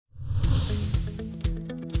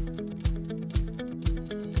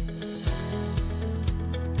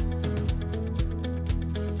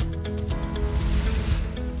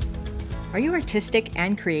Are you artistic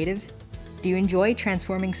and creative? Do you enjoy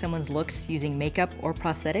transforming someone's looks using makeup or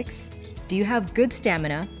prosthetics? Do you have good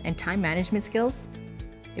stamina and time management skills?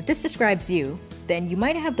 If this describes you, then you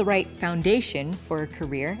might have the right foundation for a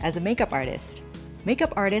career as a makeup artist.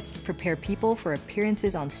 Makeup artists prepare people for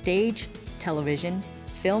appearances on stage, television,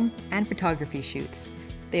 film, and photography shoots.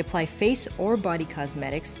 They apply face or body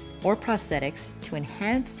cosmetics or prosthetics to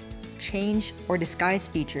enhance, change, or disguise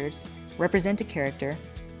features, represent a character,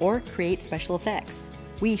 or create special effects.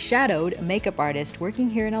 We shadowed a makeup artist working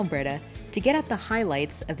here in Alberta to get at the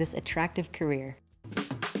highlights of this attractive career.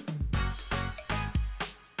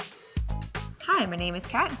 Hi, my name is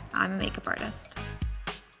Kat. I'm a makeup artist.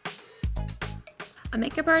 A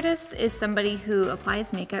makeup artist is somebody who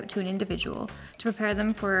applies makeup to an individual to prepare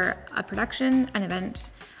them for a production, an event,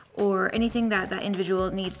 or anything that that individual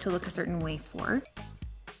needs to look a certain way for.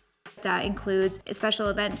 That includes a special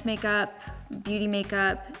event makeup, beauty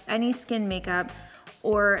makeup, any skin makeup,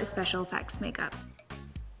 or special effects makeup.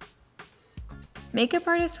 Makeup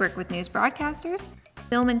artists work with news broadcasters,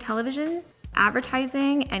 film and television,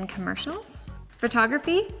 advertising and commercials,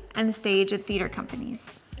 photography, and the stage at theater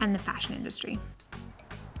companies, and the fashion industry.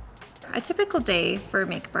 A typical day for a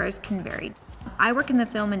makeup artist can vary. I work in the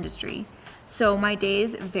film industry, so my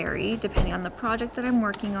days vary depending on the project that I'm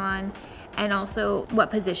working on and also what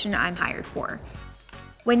position I'm hired for.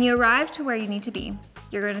 When you arrive to where you need to be,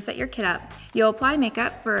 you're going to set your kit up. You'll apply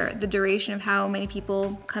makeup for the duration of how many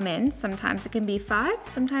people come in. Sometimes it can be 5,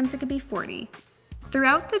 sometimes it can be 40.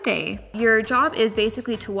 Throughout the day, your job is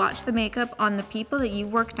basically to watch the makeup on the people that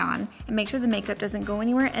you've worked on and make sure the makeup doesn't go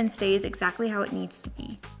anywhere and stays exactly how it needs to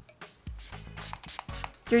be.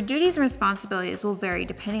 Your duties and responsibilities will vary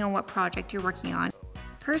depending on what project you're working on.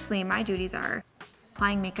 Personally, my duties are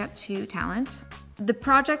applying makeup to talent. The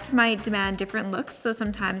project might demand different looks, so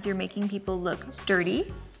sometimes you're making people look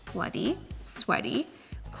dirty, bloody, sweaty,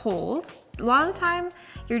 cold. A lot of the time,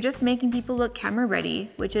 you're just making people look camera ready,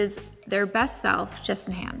 which is their best self, just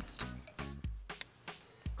enhanced.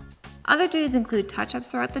 Other duties include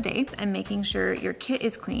touch-ups throughout the day and making sure your kit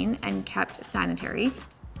is clean and kept sanitary,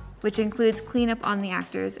 which includes cleanup on the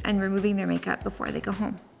actors and removing their makeup before they go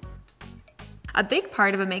home. A big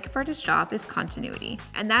part of a makeup artist's job is continuity,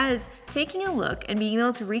 and that is taking a look and being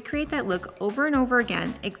able to recreate that look over and over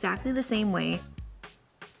again exactly the same way.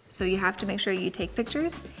 So you have to make sure you take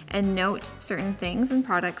pictures and note certain things and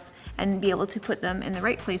products and be able to put them in the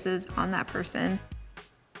right places on that person.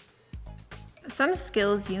 Some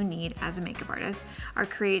skills you need as a makeup artist are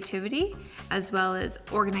creativity, as well as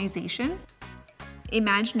organization,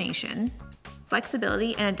 imagination,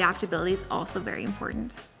 flexibility, and adaptability is also very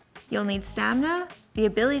important. You'll need stamina, the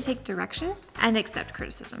ability to take direction, and accept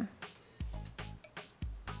criticism.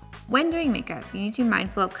 When doing makeup, you need to be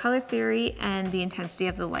mindful of color theory and the intensity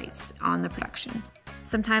of the lights on the production.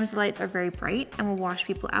 Sometimes the lights are very bright and will wash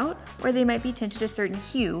people out, or they might be tinted a certain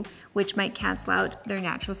hue, which might cancel out their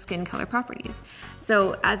natural skin color properties.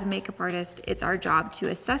 So as a makeup artist, it's our job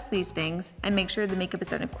to assess these things and make sure the makeup is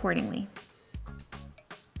done accordingly.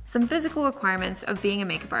 Some physical requirements of being a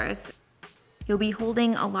makeup artist. You'll be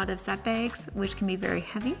holding a lot of set bags, which can be very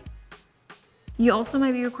heavy. You also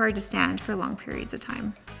might be required to stand for long periods of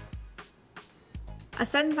time. A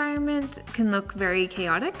set environment can look very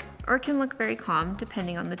chaotic or it can look very calm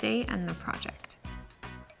depending on the day and the project.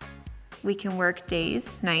 We can work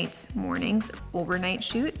days, nights, mornings, overnight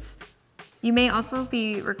shoots. You may also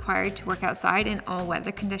be required to work outside in all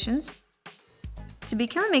weather conditions. To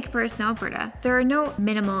become a makeup artist in Alberta, there are no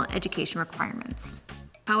minimal education requirements.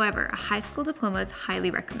 However, a high school diploma is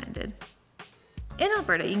highly recommended. In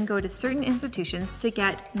Alberta, you can go to certain institutions to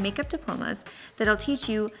get makeup diplomas that'll teach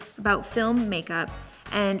you about film makeup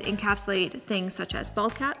and encapsulate things such as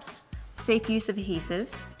bald caps, safe use of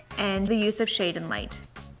adhesives, and the use of shade and light.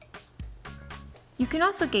 You can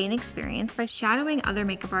also gain experience by shadowing other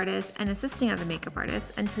makeup artists and assisting other makeup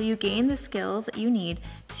artists until you gain the skills that you need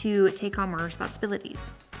to take on more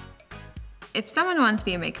responsibilities. If someone wants to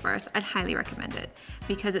be a makeup artist, I'd highly recommend it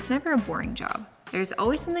because it's never a boring job. There's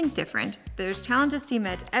always something different, there's challenges to be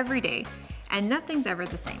met every day, and nothing's ever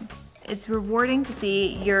the same. It's rewarding to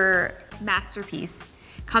see your masterpiece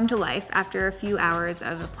come to life after a few hours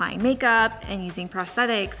of applying makeup and using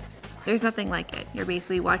prosthetics. There's nothing like it. You're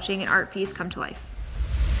basically watching an art piece come to life.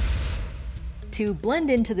 To blend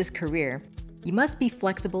into this career, you must be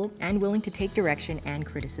flexible and willing to take direction and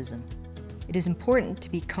criticism. It is important to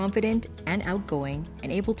be confident and outgoing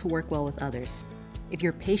and able to work well with others. If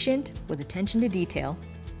you're patient with attention to detail,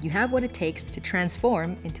 you have what it takes to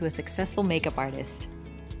transform into a successful makeup artist.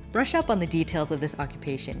 Brush up on the details of this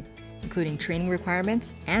occupation, including training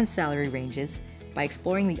requirements and salary ranges, by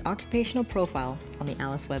exploring the occupational profile on the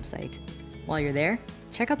ALICE website. While you're there,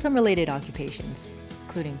 check out some related occupations,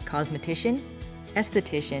 including cosmetician,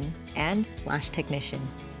 esthetician, and lash technician.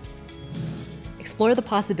 Explore the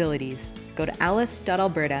possibilities. Go to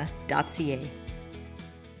alice.alberta.ca.